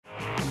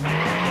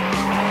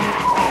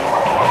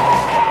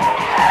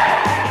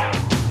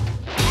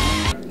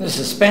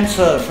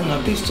Spencer from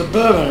the Beast of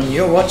Bourbon, and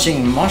you're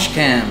watching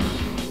Moshcam.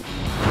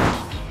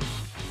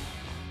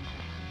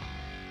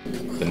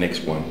 The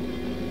next one.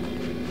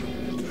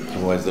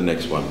 Always the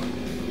next one.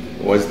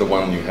 Always the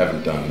one you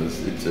haven't done.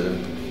 It's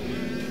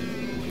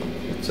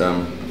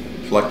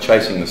like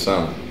chasing the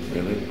sun,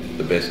 really.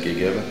 The best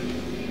gig ever.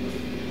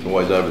 It's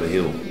always over the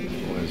hill.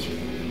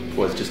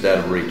 Always just out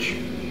of reach.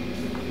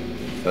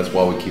 That's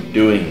why we keep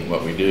doing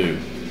what we do.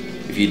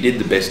 If you did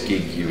the best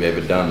gig you've ever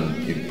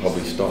done, you'd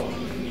probably stop.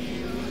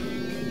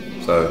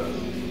 So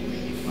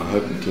I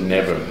hope to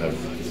never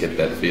get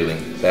that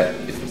feeling. That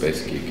is the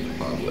best gig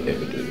I will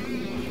ever do.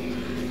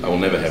 I will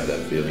never have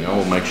that feeling. I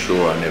will make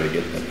sure I never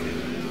get that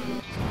feeling.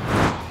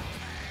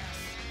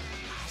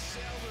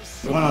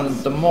 One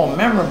of the more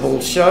memorable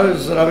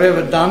shows that I've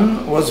ever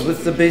done was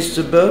with the Beast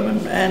of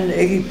Bourbon and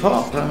Iggy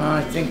Pop, and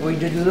I think we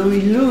did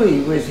Louie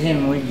with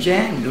him. We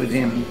jammed with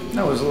him.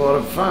 That was a lot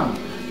of fun.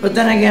 But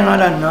then again, I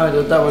don't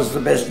know that was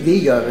the best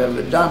gig I've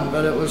ever done,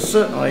 but it was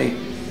certainly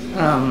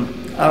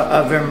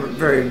a very,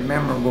 very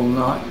memorable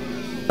night.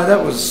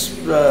 That was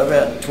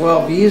about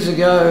 12 years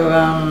ago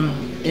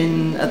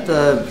at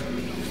the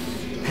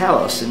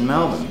Palace in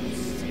Melbourne.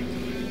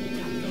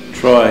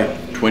 Try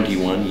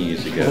 21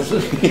 years ago.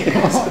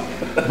 Yes.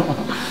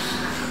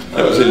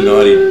 That was in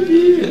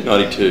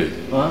 92.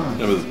 Wow.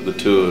 That was the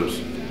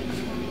tours,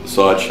 the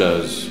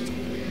sideshows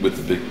with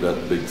the big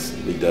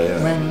day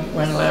out.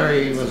 When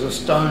Larry was a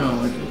stoner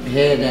with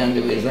hair down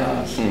to his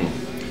ass.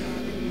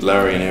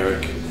 Larry and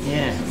Eric.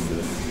 Yeah.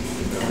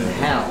 And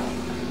Hal.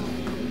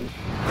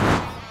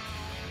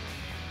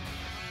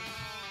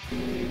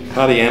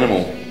 Party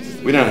animal.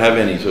 We don't have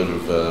any sort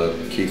of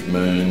Keith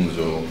Moons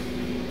or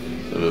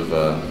sort of.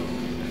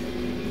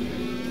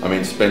 I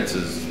mean,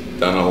 Spencer's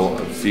done a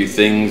few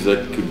things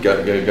that could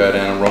go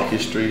down in rock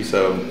history.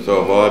 So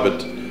have I.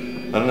 But I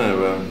don't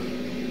know.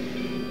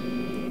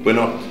 We're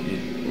not.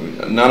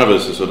 None of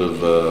us are sort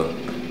of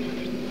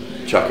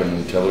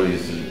chucking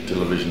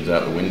televisions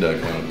out the window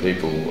kind of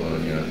people.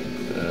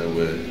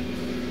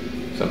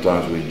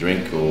 Sometimes we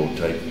drink or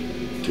take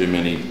too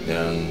many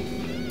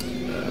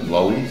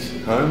lollies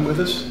home with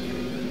us.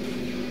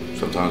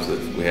 Sometimes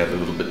we have a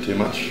little bit too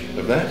much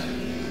of that.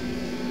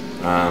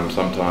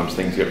 Sometimes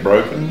things get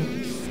broken,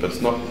 but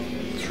it's not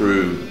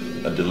through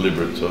a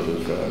deliberate sort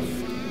of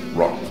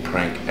rock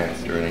prank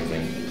act or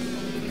anything.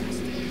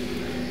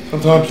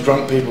 Sometimes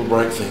drunk people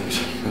break things,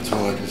 that's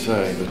all I can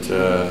say, but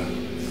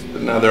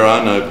no, there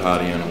are no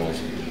party animals.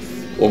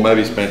 Or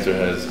maybe Spencer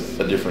has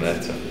a different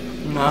answer.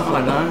 No, I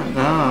don't.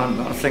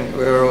 No, I think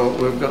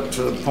we've got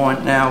to the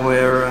point now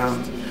where I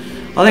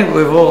think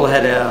we've all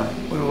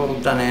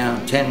done our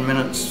 10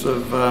 minutes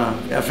of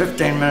our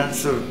 15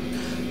 minutes of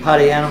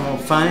party animal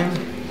fame,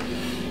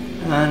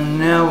 and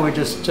now we're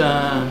just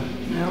trying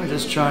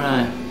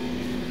to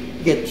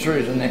get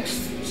through the next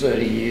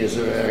 30 years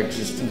of our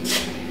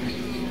existence.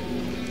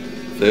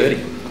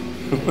 30.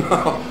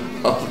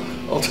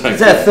 I'll take.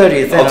 It's our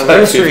 30th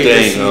anniversary. I'll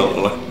take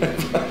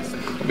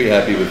 15. I'll be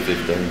happy with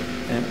 15.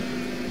 Yeah.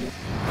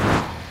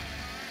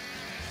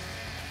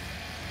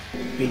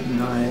 Big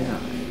night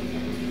out.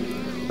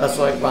 That's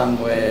like one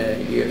where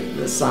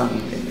the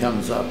sun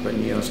comes up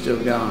and you're still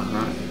going,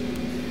 right?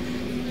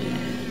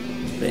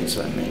 Yeah. Been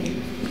so many.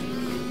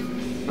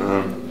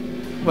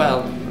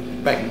 Well,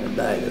 back in the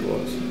day there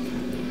was.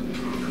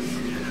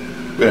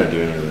 We don't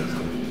do any of that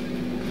stuff.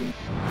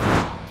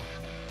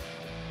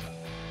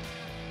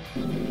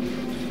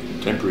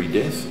 Temporary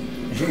death?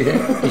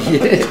 Yeah.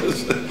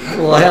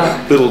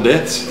 Well, little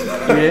deaths?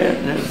 Yeah.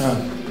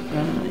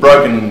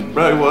 Broken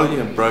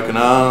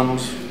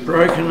arms.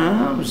 Broken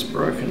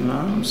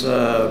arms.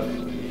 I've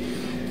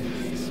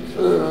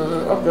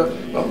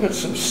got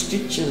some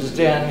stitches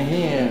down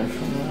here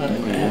from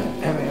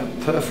having a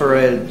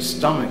perforated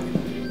stomach.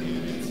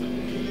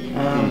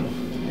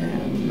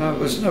 No, it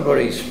was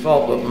nobody's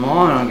fault but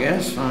mine, I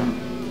guess.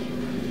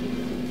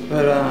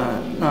 But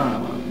no,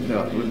 I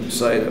wouldn't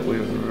say that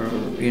we've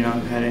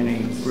had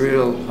any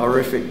real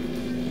horrific.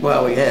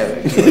 Well, we have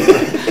actually.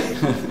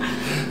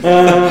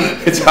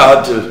 It's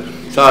hard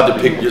to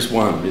pick just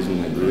one,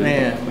 isn't it? Really?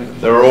 Yeah.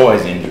 There are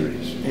always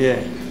injuries.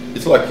 Yeah.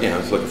 It's like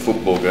it's like a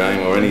football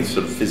game or any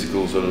sort of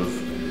physical sort of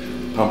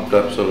pumped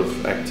up sort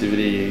of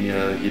activity.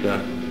 You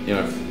don't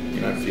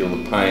feel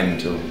the pain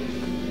until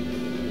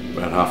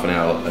about half an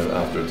hour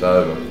after it's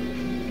over,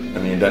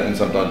 and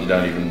sometimes you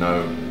don't even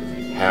know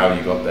how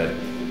you got that. I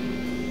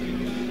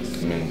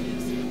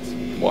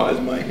mean, why is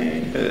my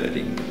hand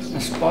hurting? A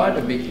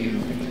spider bit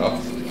you. Oh,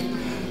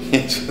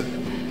 yes.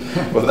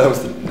 Well, that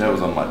was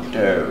on my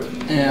toe.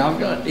 Yeah, I've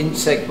got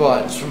insect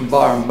bites from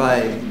Byron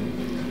Bay.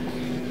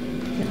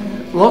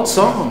 Lots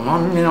of them.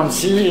 I'm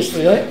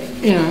seriously,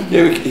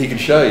 Yeah, he can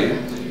show you.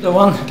 The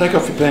one. Take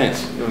off your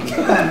pants.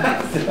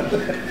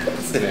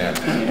 Sit down.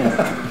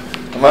 Yeah.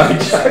 I'm only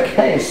joking.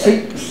 Okay,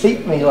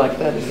 seat me like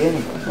that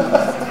again.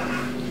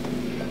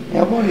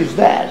 Now, what is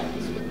that?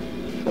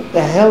 What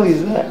the hell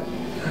is that?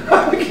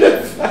 Look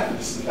at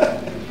face.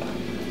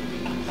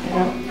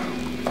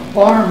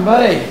 Byron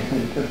Bay.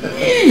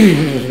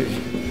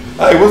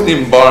 Hey, it wasn't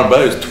even Byron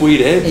Bay, it was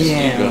Tweed Heads.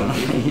 Yeah,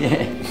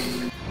 yeah.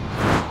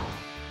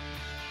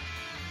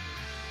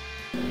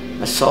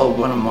 I sold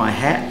one of my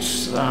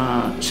hats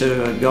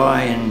to a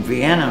guy in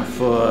Vienna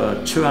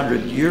for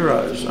 200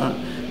 euros,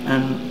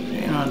 and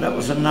you know that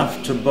was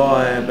enough to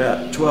buy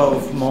about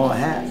 12 more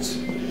hats.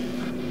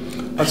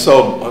 I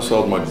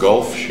sold my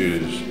golf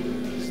shoes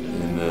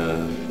in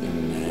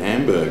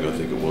Hamburg, I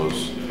think it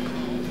was,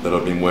 that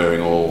I've been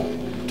wearing all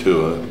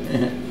tour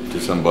to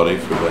somebody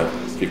for about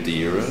 50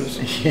 euros.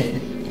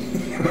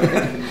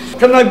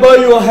 Can I buy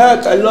your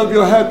hat? I love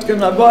your hat.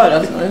 Can I buy it?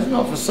 I said, it's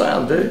not for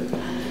sale, dude.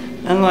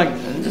 And like,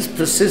 just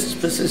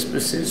persist.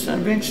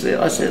 And eventually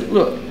I said,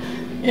 look,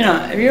 you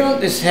know, if you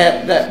want this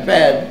hat that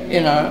bad,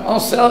 you know, I'll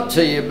sell it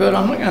to you, but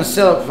I'm not going to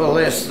sell it for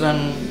less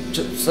than,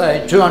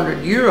 say, 200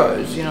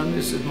 euros. You know,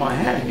 this is my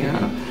hat, you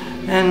know.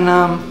 And,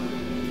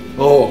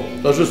 oh,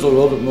 that's just a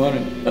lot of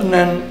money. And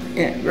then,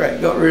 yeah, great,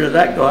 got rid of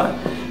that guy.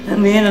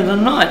 And the end of the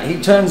night,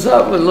 he turns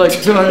up with like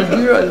 200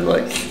 euros,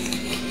 like,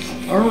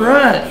 all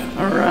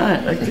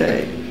right,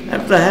 okay,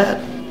 have the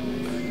hat.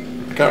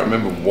 I can't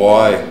remember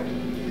why.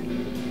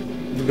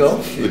 The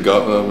golf shoes. The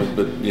golf,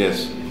 but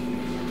yes.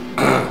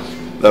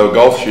 They were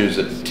golf shoes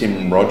that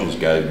Tim Rogers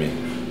gave me.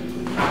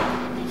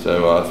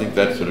 So I think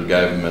that sort of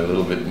gave him a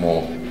little bit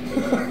more.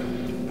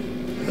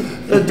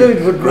 The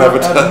dude would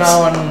not have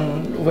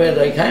known where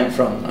they came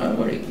from, though,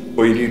 would he?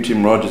 Well, you knew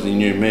Tim Rogers, he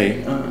knew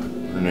me.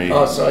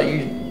 Oh, so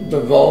you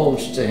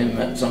divulged to him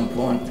at some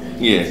point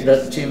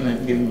that Tim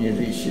had given you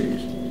these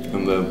shoes.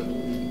 And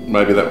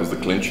maybe that was the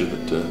clincher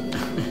that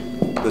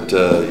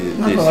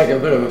Nothing like a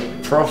bit of a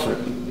profit,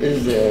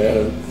 is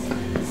there?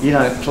 You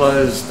know,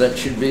 clothes that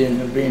should be in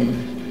the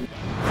bin.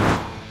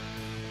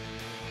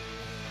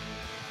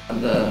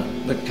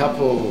 The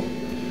couple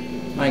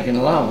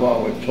making love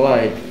while we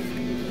played,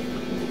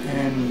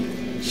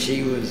 and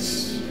she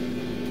was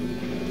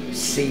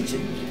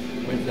seated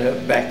with her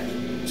back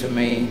to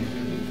me,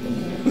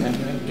 and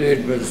the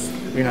dude was,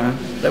 you know,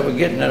 they were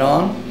getting it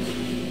on,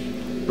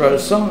 wrote a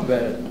song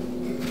about it.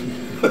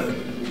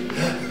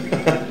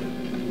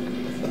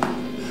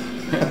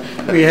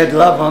 We had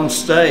love on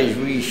stage,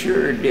 we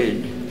sure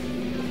did.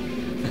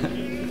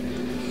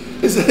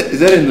 Is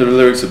that in the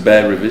lyrics of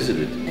Bad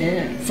Revisited?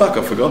 Yeah. Fuck,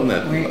 I've forgotten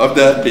that. I've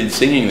been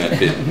singing that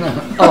bit. No.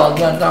 Oh,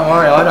 don't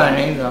worry, I don't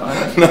either.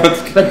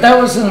 But that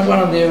was in one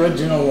of the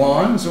original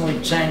lines, and we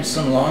changed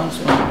some lines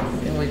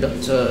when we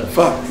got to...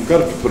 Fuck, we've got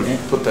to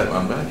put that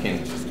one back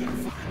in.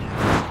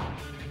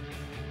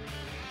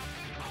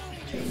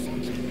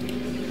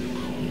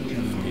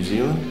 New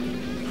Zealand?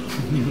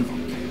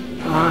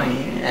 Oh,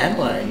 yeah,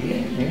 Adelaide,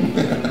 yeah,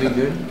 that'd be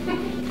good.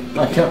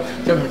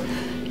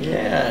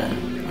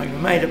 I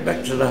made it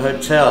back to the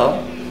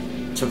hotel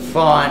to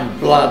find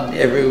blood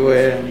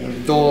everywhere,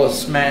 door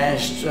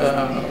smashed,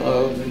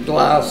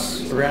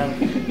 glass around,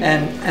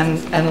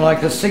 and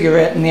like a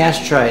cigarette in the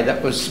ashtray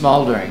that was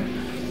smouldering,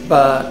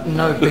 but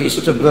no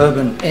Beast of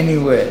Bourbon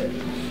anywhere.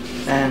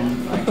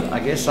 And I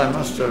guess I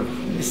must have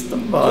missed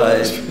them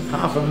by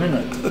half a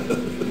minute.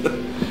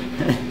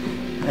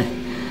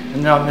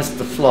 And then I missed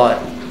the flight,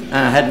 and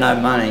I had no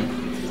money.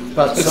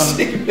 But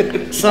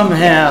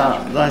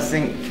somehow, I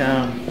think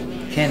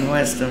Ken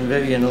West and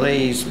Vivian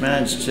Lees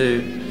managed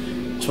to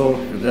talk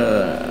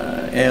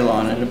the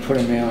airline into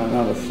putting me on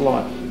another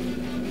flight.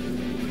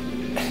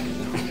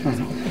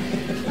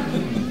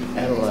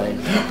 Adelaide.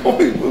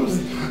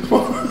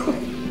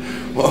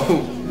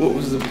 What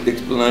was the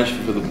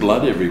explanation for the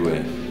blood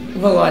everywhere?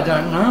 Well, I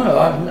don't know.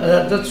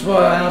 That's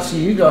why I asked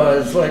you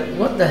guys, like,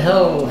 what the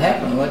hell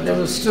happened? Like, there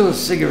was still a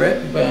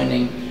cigarette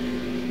burning.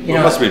 You know,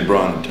 it must have been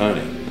Brian and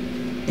Tony.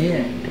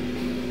 Yeah.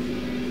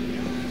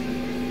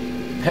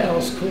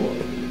 Powell's Court.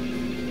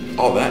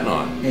 Oh, that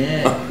night?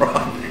 Yeah.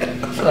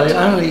 Right. So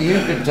only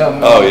you could tell me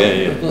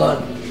the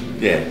blood.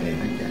 Yeah.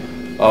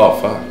 Okay. Oh,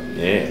 fuck.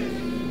 Yeah.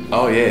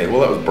 Oh, yeah. Well,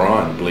 that was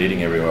Brian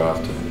bleeding everywhere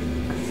after.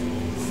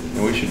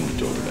 And we shouldn't be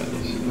talking about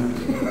this.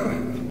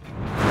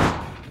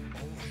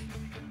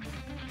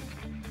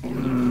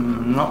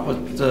 Not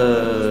with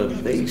the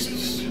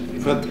Beasts.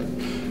 But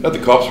the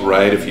cops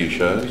raid a few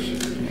shows. Yeah.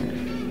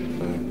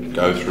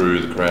 Go through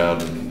the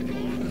crowd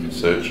and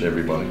search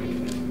everybody.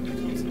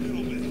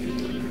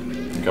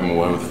 And come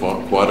away with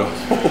quite a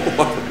whole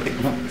lot of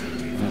people.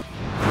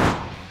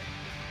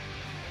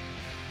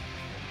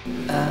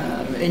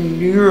 In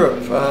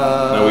Europe...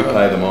 no, we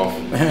pay them off.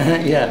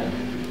 Yeah.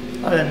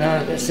 I don't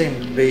know, there seem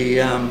to be,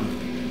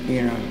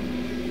 you know,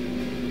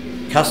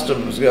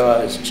 customs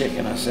guys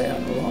checking us out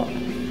a lot.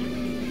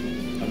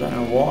 I don't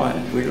know why.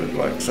 We look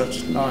like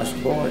such nice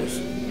boys.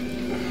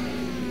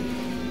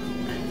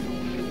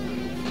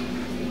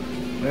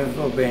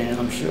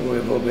 I'm sure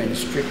we've all been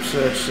strip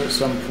searched at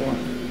some point.